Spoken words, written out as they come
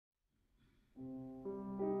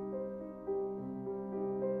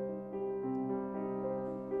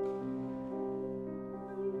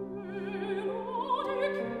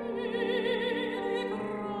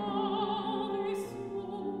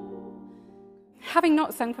having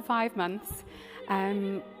not sung for 5 months,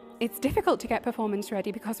 it's difficult to get performance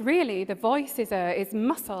ready because really the voice is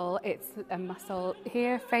muscle. It's a muscle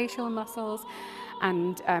here, facial muscles,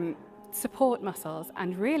 and support muscles.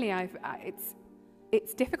 And really,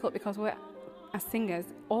 it's difficult because we're, as singers,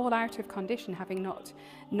 all out of condition, having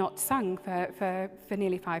not sung for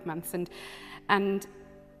nearly 5 months. And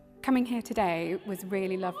coming here today was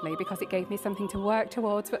really lovely because it gave me something to work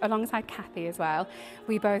towards alongside Kathy as well.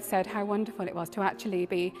 We both said how wonderful it was to actually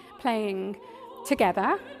be playing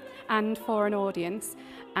together and for an audience,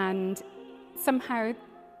 and somehow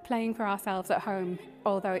playing for ourselves at home.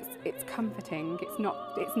 Although it's comforting,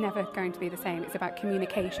 it's never going to be the same. It's about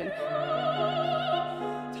communication.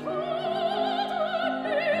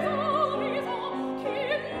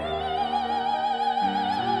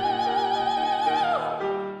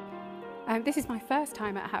 This is my first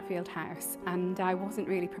time at Hatfield House, and I wasn't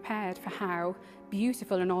really prepared for how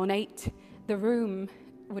beautiful and ornate the room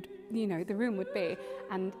would be,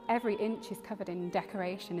 and every inch is covered in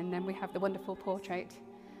decoration. And then we have the wonderful portrait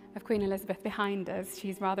of Queen Elizabeth behind us.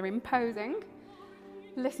 She's rather imposing,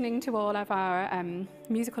 listening to all of our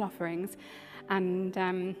musical offerings, and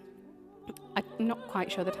I'm not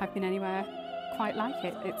quite sure that I've been anywhere quite like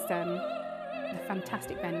it. It's a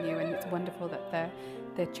fantastic venue, and it's wonderful that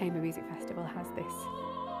the Chamber Music Festival has this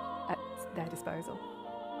at their disposal.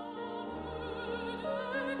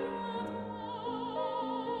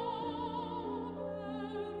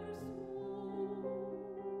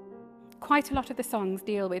 Quite a lot of the songs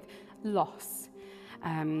deal with loss.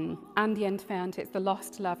 And the Entfernt, it's the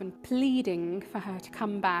lost love and pleading for her to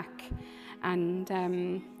come back. And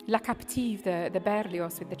La Captive, the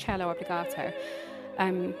Berlioz with the cello obbligato.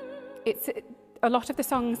 It's a lot of the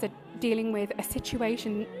songs are dealing with a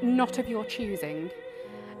situation not of your choosing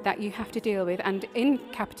that you have to deal with. And in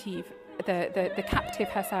Captive, the captive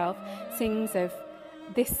herself sings of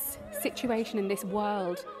this situation in this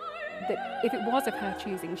world that if it was of her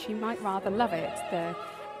choosing, she might rather love it,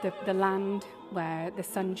 the land where the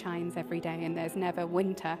sun shines every day and there's never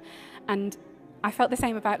winter. And I felt the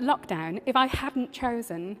same about lockdown. If I hadn't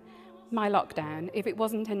chosen my lockdown, if it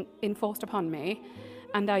wasn't enforced upon me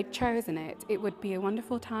and I'd chosen it, it would be a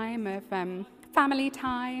wonderful time of family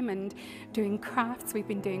time and doing crafts. We've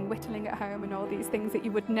been doing whittling at home and all these things that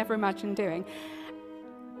you would never imagine doing.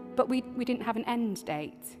 But we didn't have an end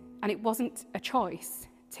date, and it wasn't a choice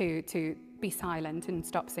to be silent and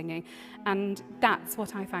stop singing. And that's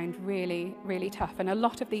what I found really, really tough. And a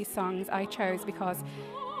lot of these songs I chose because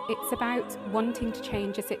it's about wanting to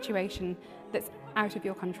change a situation that's out of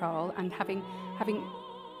your control and having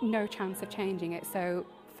no chance of changing it. So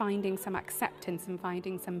finding some acceptance and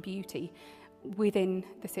finding some beauty within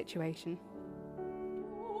the situation.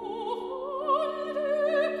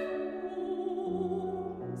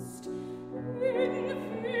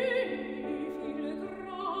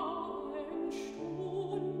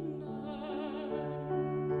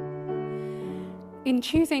 In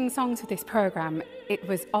choosing songs for this programme, it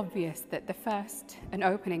was obvious that the first and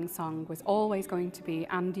opening song was always going to be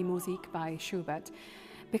An die Musik by Schubert,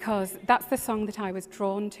 because that's the song that I was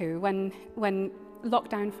drawn to when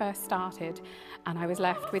lockdown first started and I was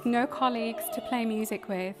left with no colleagues to play music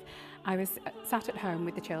with. I was sat at home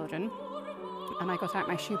with the children and I got out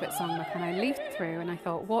my Schubert songbook and I leafed through and I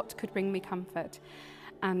thought, what could bring me comfort?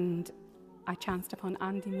 And I chanced upon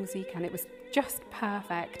An die Musik, and it was just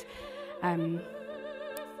perfect.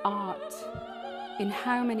 Art, in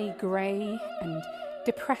how many grey and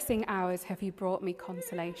depressing hours have you brought me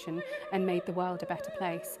consolation and made the world a better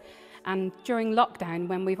place? And during lockdown,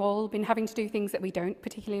 when we've all been having to do things that we don't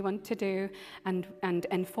particularly want to do and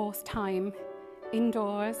enforce time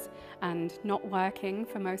indoors and not working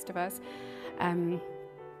for most of us,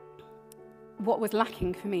 what was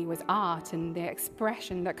lacking for me was art and the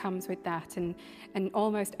expression that comes with that, and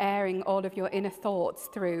almost airing all of your inner thoughts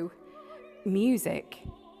through music.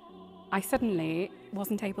 I suddenly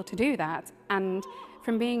wasn't able to do that, and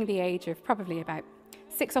from being the age of probably about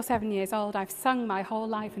 6 or 7 years old, I've sung my whole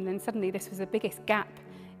life, and then suddenly this was the biggest gap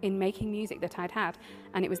in making music that I'd had,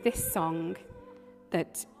 and it was this song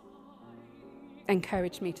that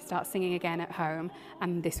encouraged me to start singing again at home.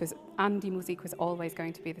 And this was An die Musik was always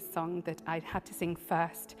going to be the song that I had to sing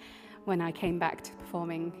first when I came back to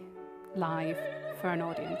performing live for an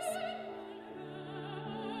audience.